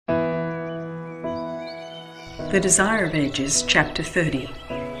The Desire of Ages, chapter 30.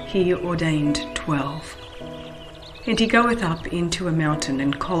 He ordained 12. And he goeth up into a mountain,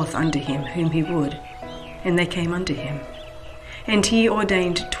 and calleth unto him whom he would. And they came unto him. And he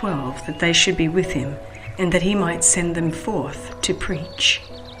ordained 12, that they should be with him, and that he might send them forth to preach.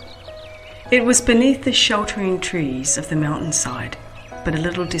 It was beneath the sheltering trees of the mountainside, but a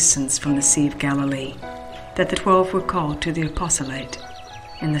little distance from the Sea of Galilee, that the 12 were called to the apostolate,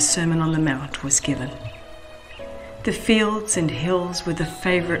 and the Sermon on the Mount was given. The fields and hills were the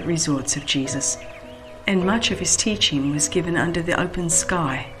favorite resorts of Jesus, and much of his teaching was given under the open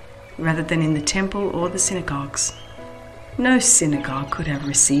sky, rather than in the temple or the synagogues. No synagogue could have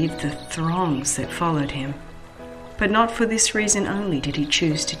received the throngs that followed him, but not for this reason only did he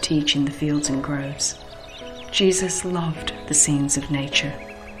choose to teach in the fields and groves. Jesus loved the scenes of nature.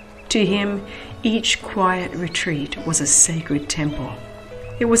 To him, each quiet retreat was a sacred temple.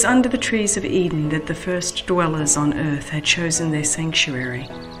 It was under the trees of Eden that the first dwellers on earth had chosen their sanctuary.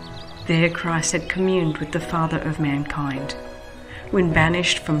 There Christ had communed with the Father of mankind. When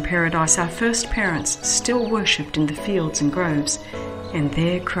banished from paradise, our first parents still worshipped in the fields and groves, and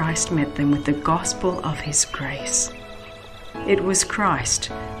there Christ met them with the gospel of his grace. It was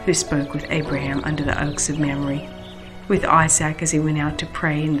Christ who spoke with Abraham under the oaks of Mamre, with Isaac as he went out to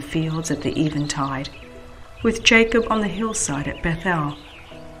pray in the fields at the eventide, with Jacob on the hillside at Bethel,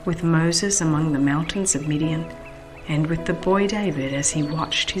 with Moses among the mountains of Midian, and with the boy David as he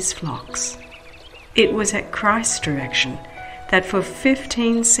watched his flocks. It was at Christ's direction that for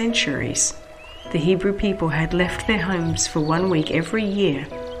 15 centuries the Hebrew people had left their homes for 1 week every year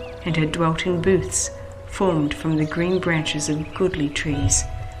and had dwelt in booths formed from the green branches of goodly trees,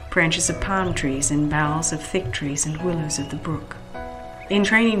 branches of palm trees and boughs of thick trees and willows of the brook. In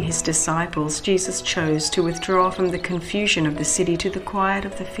training his disciples, Jesus chose to withdraw from the confusion of the city to the quiet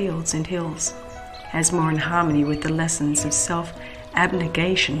of the fields and hills, as more in harmony with the lessons of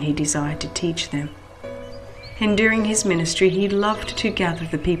self-abnegation he desired to teach them. And during his ministry he loved to gather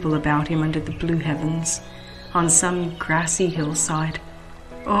the people about him under the blue heavens, on some grassy hillside,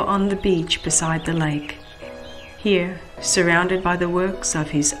 or on the beach beside the lake. Here, surrounded by the works of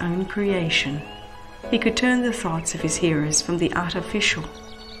his own creation, he could turn the thoughts of his hearers from the artificial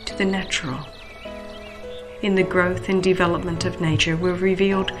to the natural. In the growth and development of nature were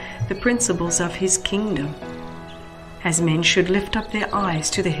revealed the principles of his kingdom. As men should lift up their eyes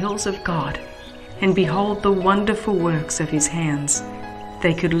to the hills of God and behold the wonderful works of his hands,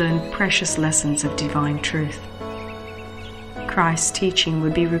 they could learn precious lessons of divine truth. Christ's teaching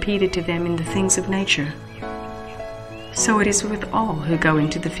would be repeated to them in the things of nature. So it is with all who go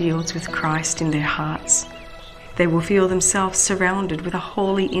into the fields with Christ in their hearts. They will feel themselves surrounded with a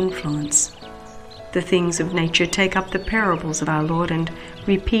holy influence. The things of nature take up the parables of our Lord and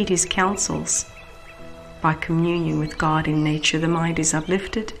repeat his counsels. By communion with God in nature, the mind is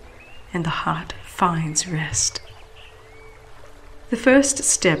uplifted and the heart finds rest. The first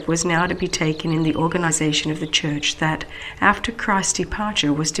step was now to be taken in the organization of the church that, after Christ's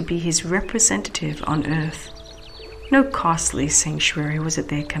departure, was to be his representative on earth. No costly sanctuary was at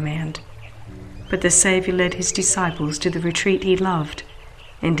their command, but the Savior led his disciples to the retreat he loved,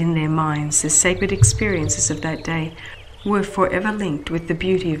 and in their minds the sacred experiences of that day were forever linked with the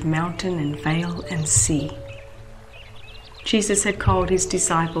beauty of mountain and vale and sea. Jesus had called his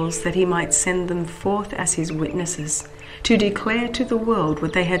disciples that he might send them forth as his witnesses, to declare to the world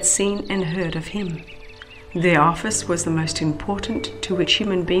what they had seen and heard of him. Their office was the most important to which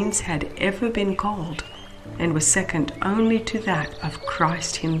human beings had ever been called, and was second only to that of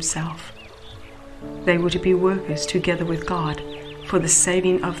Christ himself. They were to be workers together with God for the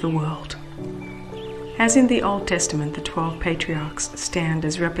saving of the world. As in the Old Testament the 12 patriarchs stand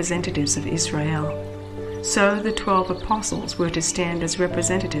as representatives of Israel, so the 12 apostles were to stand as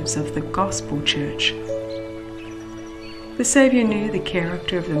representatives of the gospel church. The Savior knew the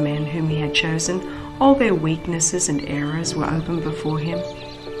character of the men whom he had chosen. All their weaknesses and errors were open before him.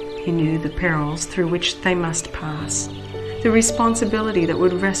 He knew the perils through which they must pass, the responsibility that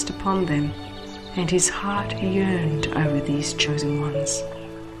would rest upon them, and his heart yearned over these chosen ones.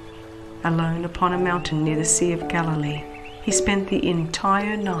 Alone upon a mountain near the Sea of Galilee, he spent the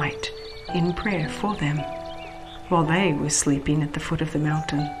entire night in prayer for them, while they were sleeping at the foot of the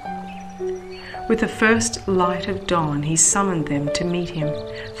mountain. With the first light of dawn he summoned them to meet him,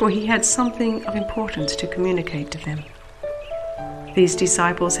 for he had something of importance to communicate to them. These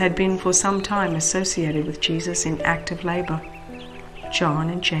disciples had been for some time associated with Jesus in active labor. John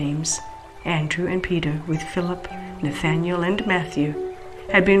and James, Andrew and Peter, with Philip, Nathanael and Matthew,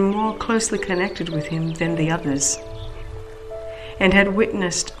 had been more closely connected with him than the others, and had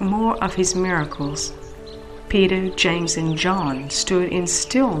witnessed more of his miracles. Peter, James, and John stood in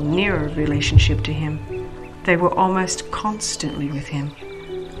still nearer relationship to him. They were almost constantly with him,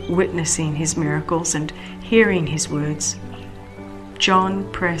 witnessing his miracles and hearing his words.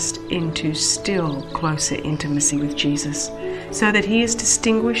 John pressed into still closer intimacy with Jesus, so that he is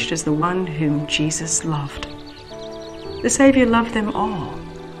distinguished as the one whom Jesus loved. The Savior loved them all,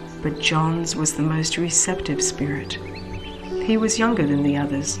 but John's was the most receptive spirit. He was younger than the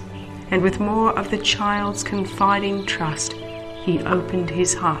others, and with more of the child's confiding trust, he opened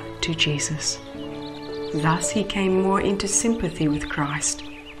his heart to Jesus. Thus he came more into sympathy with Christ,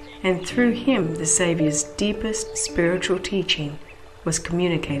 and through him the Saviour's deepest spiritual teaching was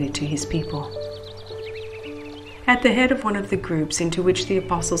communicated to his people. At the head of one of the groups into which the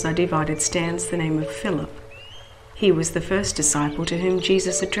apostles are divided stands the name of Philip. He was the first disciple to whom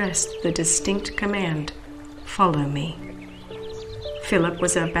Jesus addressed the distinct command, "Follow me." Philip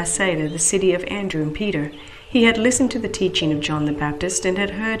was of Bethsaida, the city of Andrew and Peter. He had listened to the teaching of John the Baptist and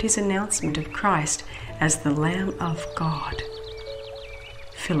had heard his announcement of Christ as the Lamb of God.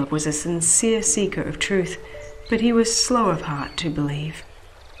 Philip was a sincere seeker of truth, but he was slow of heart to believe.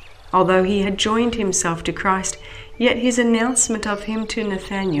 Although he had joined himself to Christ, yet his announcement of him to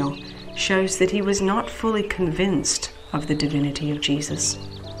Nathanael shows that he was not fully convinced of the divinity of Jesus.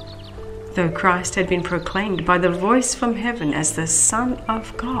 Though Christ had been proclaimed by the voice from heaven as the Son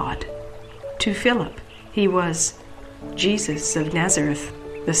of God, to Philip he was Jesus of Nazareth,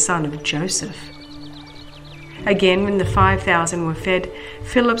 the son of Joseph. Again, when the 5,000 were fed,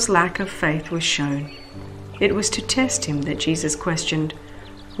 Philip's lack of faith was shown. It was to test him that Jesus questioned,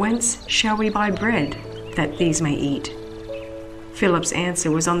 "Whence shall we buy bread that these may eat?" Philip's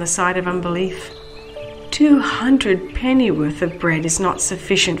answer was on the side of unbelief. 200 pennyworth of bread is not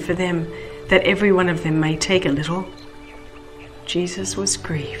sufficient for them, that every one of them may take a little. Jesus was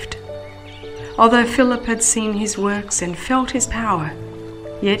grieved. Although Philip had seen his works and felt his power,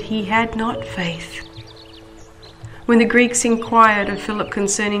 yet he had not faith. When the Greeks inquired of Philip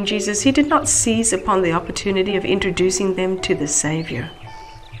concerning Jesus, he did not seize upon the opportunity of introducing them to the Savior,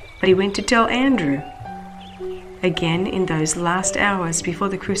 but he went to tell Andrew. Again, in those last hours before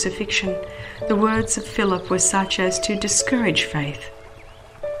the crucifixion, the words of Philip were such as to discourage faith.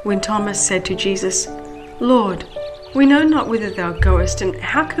 When Thomas said to Jesus, "Lord, we know not whither thou goest, and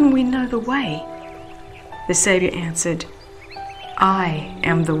how can we know the way?" The Savior answered, "I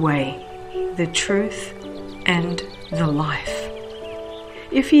am the way, the truth, and the life.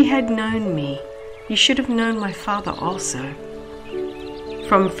 If ye had known me, ye should have known my Father also."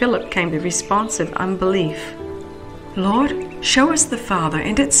 From Philip came the response of unbelief, "Lord, show us the Father,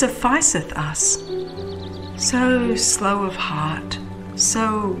 and it sufficeth us." So slow of heart,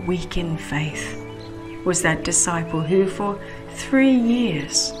 so weak in faith was that disciple who for 3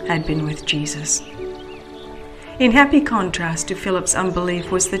 years had been with Jesus. In happy contrast to Philip's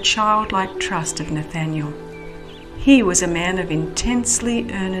unbelief was the childlike trust of Nathanael. He was a man of intensely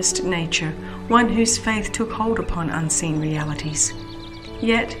earnest nature, one whose faith took hold upon unseen realities.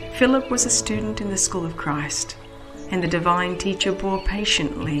 Yet Philip was a student in the school of Christ, and the divine teacher bore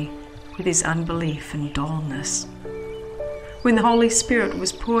patiently with his unbelief and dullness. When the Holy Spirit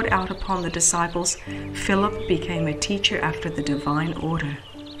was poured out upon the disciples, Philip became a teacher after the divine order.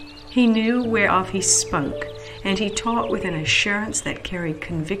 He knew whereof he spoke, and he taught with an assurance that carried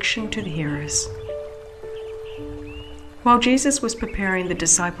conviction to the hearers. While Jesus was preparing the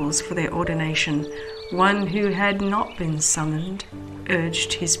disciples for their ordination, one who had not been summoned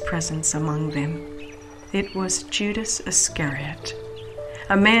urged his presence among them. It was Judas Iscariot,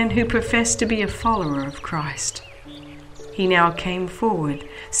 a man who professed to be a follower of Christ. He now came forward,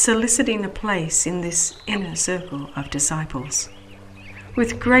 soliciting a place in this inner circle of disciples.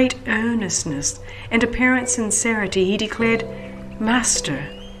 With great earnestness and apparent sincerity, he declared, "Master,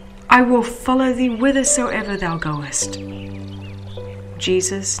 I will follow thee whithersoever thou goest."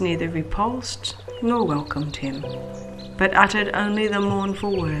 Jesus neither repulsed nor welcomed him, but uttered only the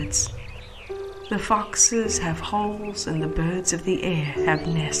mournful words, "The foxes have holes and the birds of the air have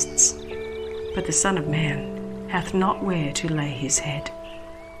nests, but the Son of Man hath not where to lay his head."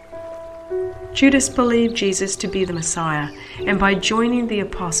 Judas believed Jesus to be the Messiah, and by joining the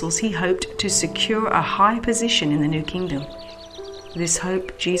apostles he hoped to secure a high position in the new kingdom. This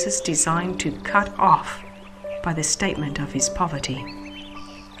hope Jesus designed to cut off by the statement of his poverty.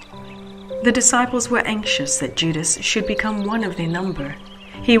 The disciples were anxious that Judas should become one of their number.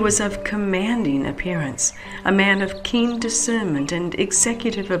 He was of commanding appearance, a man of keen discernment and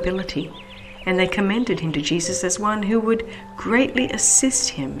executive ability, and they commended him to Jesus as one who would greatly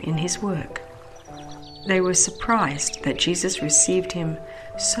assist him in his work. They were surprised that Jesus received him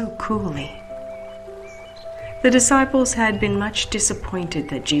so coolly. The disciples had been much disappointed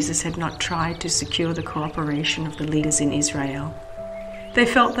that Jesus had not tried to secure the cooperation of the leaders in Israel. They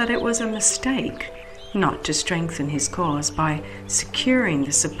felt that it was a mistake not to strengthen his cause by securing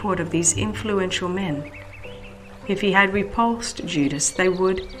the support of these influential men. If he had repulsed Judas, they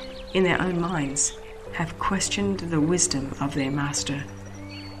would, in their own minds, have questioned the wisdom of their master.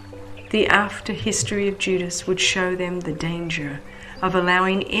 The after history of Judas would show them the danger of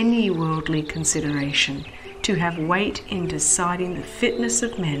allowing any worldly consideration to have weight in deciding the fitness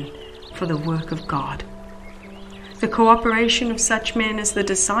of men for the work of God. The cooperation of such men as the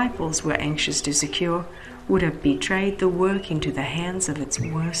disciples were anxious to secure would have betrayed the work into the hands of its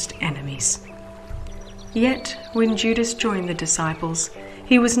worst enemies. Yet, when Judas joined the disciples,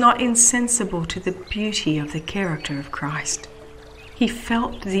 he was not insensible to the beauty of the character of Christ. He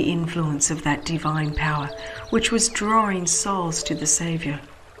felt the influence of that divine power which was drawing souls to the Savior.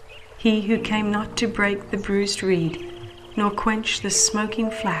 He who came not to break the bruised reed, nor quench the smoking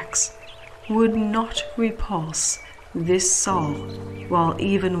flax, would not repulse this soul while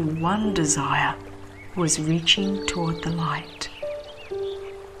even one desire was reaching toward the light.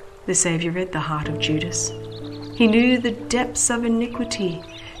 The Savior read the heart of Judas. He knew the depths of iniquity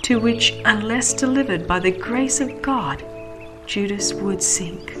to which, unless delivered by the grace of God, Judas would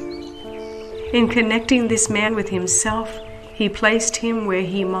sink. In connecting this man with himself, he placed him where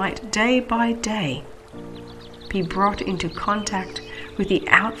he might day by day be brought into contact with the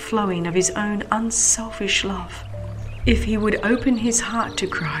outflowing of his own unselfish love. If he would open his heart to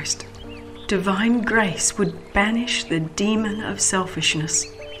Christ, divine grace would banish the demon of selfishness,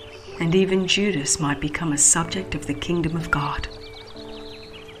 and even Judas might become a subject of the kingdom of God.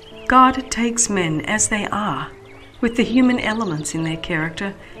 God takes men as they are, with the human elements in their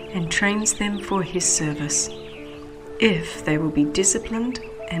character, and trains them for his service, if they will be disciplined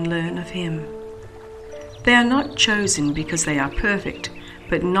and learn of him. They are not chosen because they are perfect,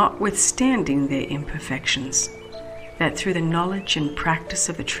 but notwithstanding their imperfections, that through the knowledge and practice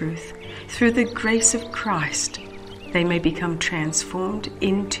of the truth, through the grace of Christ, they may become transformed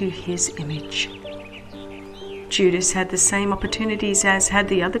into his image. Judas had the same opportunities as had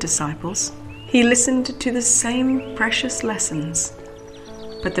the other disciples. He listened to the same precious lessons,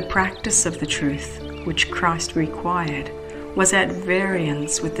 but the practice of the truth which Christ required was at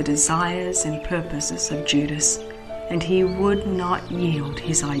variance with the desires and purposes of Judas, and he would not yield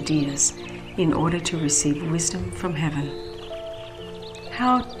his ideas in order to receive wisdom from heaven.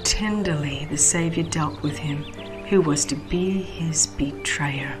 How tenderly the Savior dealt with him who was to be his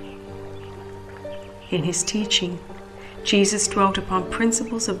betrayer. In his teaching, Jesus dwelt upon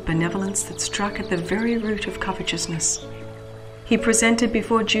principles of benevolence that struck at the very root of covetousness. He presented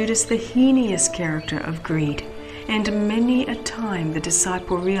before Judas the heinous character of greed, and many a time the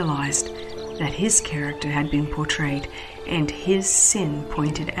disciple realized that his character had been portrayed and his sin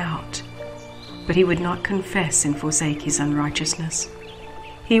pointed out. But he would not confess and forsake his unrighteousness.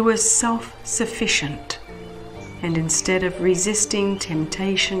 He was self-sufficient, and instead of resisting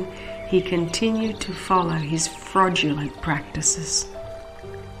temptation, he continued to follow his fraudulent practices.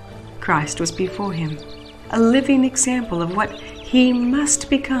 Christ was before him, a living example of what he must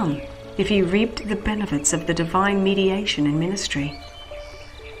become if he reaped the benefits of the divine mediation and ministry.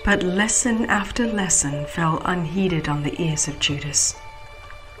 But lesson after lesson fell unheeded on the ears of Judas.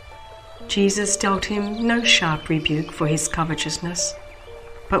 Jesus dealt him no sharp rebuke for his covetousness,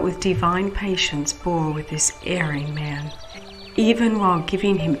 but with divine patience bore with this erring man, even while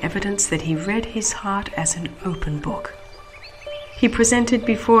giving him evidence that he read his heart as an open book. He presented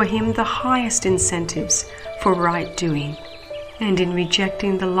before him the highest incentives for right doing, and in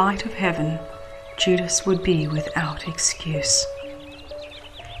rejecting the light of heaven, Judas would be without excuse.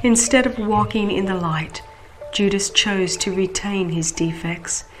 Instead of walking in the light, Judas chose to retain his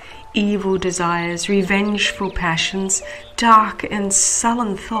defects. Evil desires, revengeful passions, dark and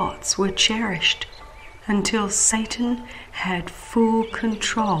sullen thoughts were cherished until Satan had full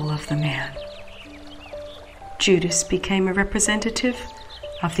control of the man. Judas became a representative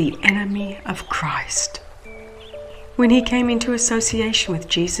of the enemy of Christ. When he came into association with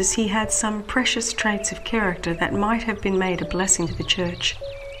Jesus, he had some precious traits of character that might have been made a blessing to the church.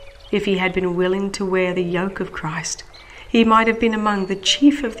 If he had been willing to wear the yoke of Christ, he might have been among the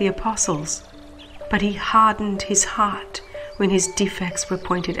chief of the apostles, but he hardened his heart when his defects were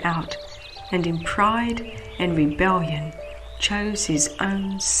pointed out, and in pride and rebellion chose his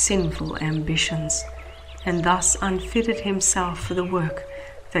own sinful ambitions, and thus unfitted himself for the work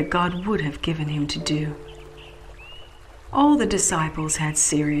that God would have given him to do. All the disciples had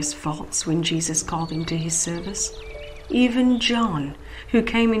serious faults when Jesus called them to his service. even John, who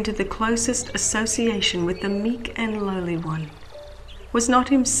came into the closest association with the meek and lowly one, was not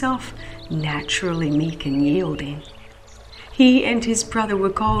himself naturally meek and yielding. He and his brother were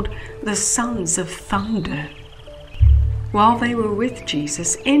called the sons of thunder. While they were with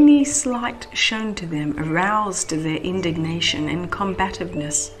Jesus, any slight shown to them aroused their indignation and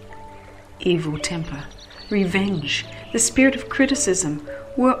combativeness. Evil temper, revenge, the spirit of criticism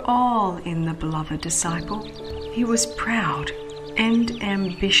were all in the beloved disciple. He was proud and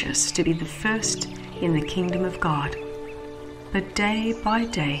ambitious to be the first in the kingdom of God. But day by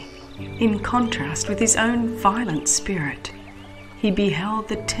day, in contrast with his own violent spirit, he beheld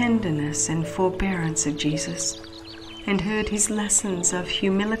the tenderness and forbearance of Jesus and heard his lessons of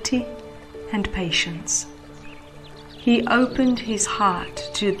humility and patience. He opened his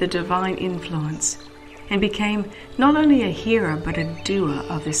heart to the divine influence and became not only a hearer but a doer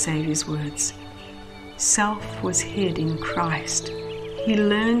of the Saviour's words. Self was hid in Christ. He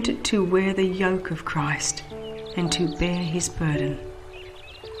learned to wear the yoke of Christ and to bear his burden.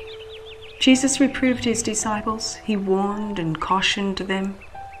 Jesus reproved his disciples. He warned and cautioned them.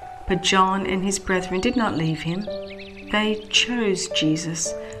 But John and his brethren did not leave him. They chose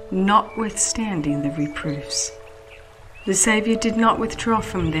Jesus, notwithstanding the reproofs. The Saviour did not withdraw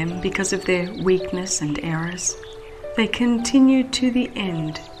from them because of their weakness and errors. They continued to the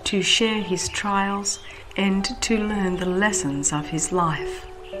end to share his trials and to learn the lessons of his life.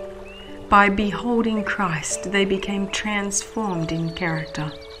 By beholding Christ, they became transformed in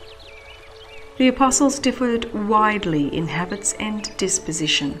character. The apostles differed widely in habits and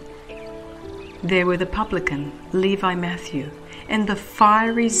disposition. There were the publican, Levi Matthew, and the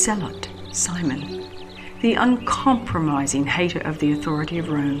fiery zealot, Simon, the uncompromising hater of the authority of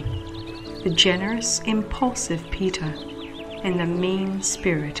Rome, the generous, impulsive Peter, and the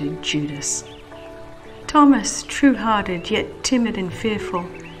mean-spirited Judas. Thomas, true-hearted yet timid and fearful,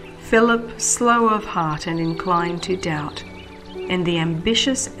 Philip, slow of heart and inclined to doubt, and the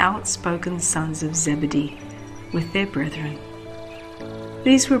ambitious, outspoken sons of Zebedee, with their brethren.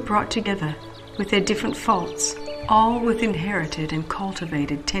 These were brought together with their different faults, all with inherited and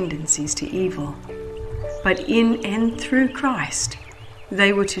cultivated tendencies to evil. But in and through Christ,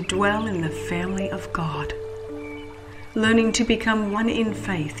 they were to dwell in the family of God, learning to become one in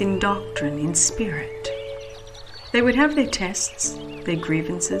faith, in doctrine, in spirit. They would have their tests, their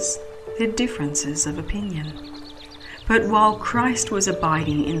grievances, their differences of opinion. But while Christ was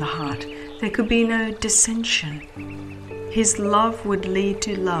abiding in the heart, there could be no dissension. His love would lead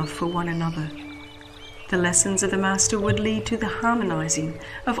to love for one another. The lessons of the Master would lead to the harmonizing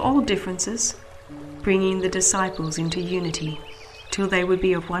of all differences, bringing the disciples into unity, till they would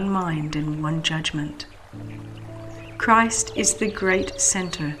be of one mind and one judgment. Christ is the great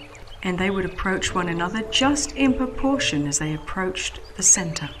center, and they would approach one another just in proportion as they approached the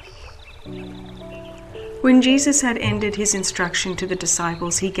center. When Jesus had ended his instruction to the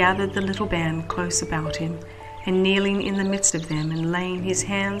disciples, he gathered the little band close about him, and kneeling in the midst of them and laying his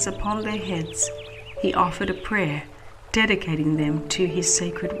hands upon their heads, he offered a prayer, dedicating them to his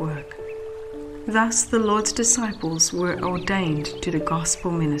sacred work. Thus the Lord's disciples were ordained to the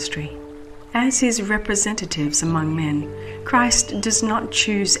gospel ministry. As his representatives among men, Christ does not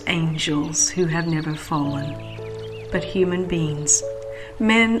choose angels who have never fallen, but human beings,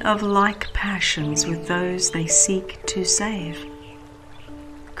 men of like passions with those they seek to save.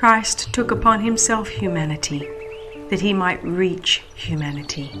 Christ took upon himself humanity, that he might reach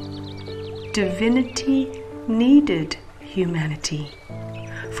humanity. Divinity needed humanity,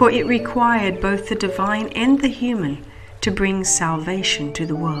 for it required both the divine and the human to bring salvation to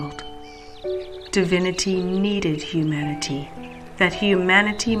the world. Divinity needed humanity, that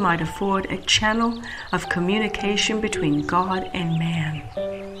humanity might afford a channel of communication between God and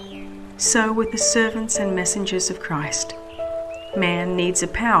man. So with the servants and messengers of Christ, man needs a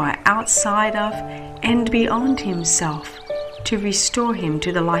power outside of and beyond himself to restore him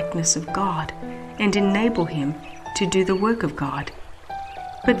to the likeness of God and enable him to do the work of God.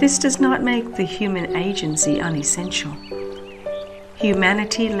 But this does not make the human agency unessential.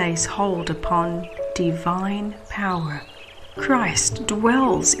 Humanity lays hold upon divine power. Christ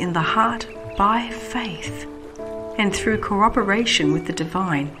dwells in the heart by faith, and through cooperation with the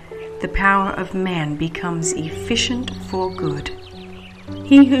divine, the power of man becomes efficient for good.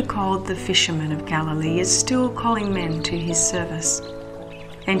 He who called the fishermen of Galilee is still calling men to his service,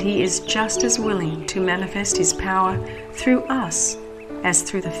 and he is just as willing to manifest his power through us as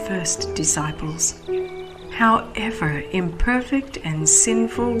through the first disciples. However imperfect and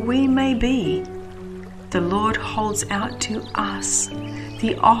sinful we may be, the Lord holds out to us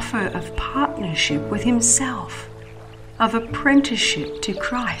the offer of partnership with himself, of apprenticeship to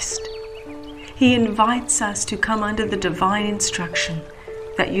Christ. He invites us to come under the divine instruction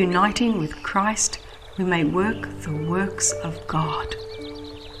that uniting with Christ we may work the works of God.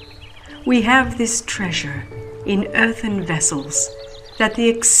 We have this treasure in earthen vessels, that the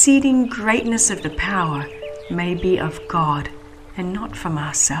exceeding greatness of the power may be of God and not from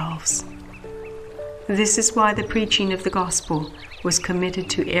ourselves. This is why the preaching of the gospel was committed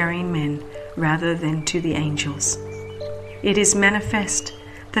to erring men rather than to the angels. It is manifest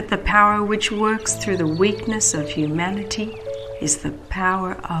that the power which works through the weakness of humanity is the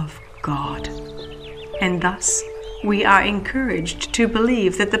power of God. And thus we are encouraged to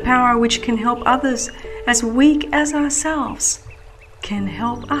believe that the power which can help others as weak as ourselves can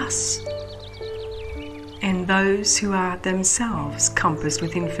help us. And those who are themselves compassed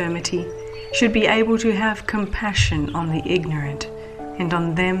with infirmity should be able to have compassion on the ignorant and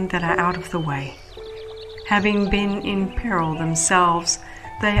on them that are out of the way. Having been in peril themselves,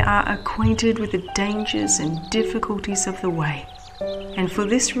 they are acquainted with the dangers and difficulties of the way, and for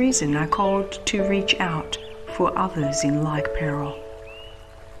this reason are called to reach out for others in like peril.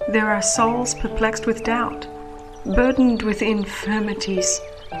 There are souls perplexed with doubt, burdened with infirmities,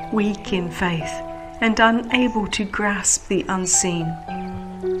 weak in faith, and unable to grasp the unseen.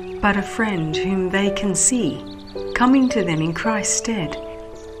 But a friend whom they can see, coming to them in Christ's stead,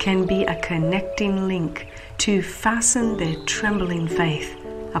 can be a connecting link to fasten their trembling faith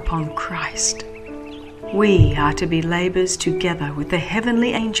upon Christ. We are to be laborers together with the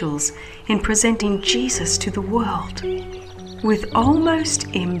heavenly angels in presenting Jesus to the world. With almost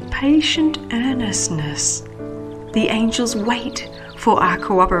impatient earnestness, the angels wait for our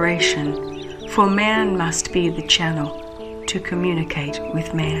cooperation, for man must be the channel to communicate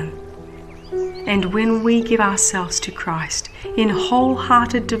with man. And when we give ourselves to Christ in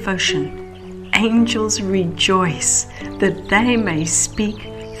wholehearted devotion, angels rejoice that they may speak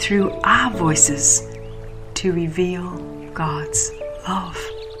through our voices to reveal God's love.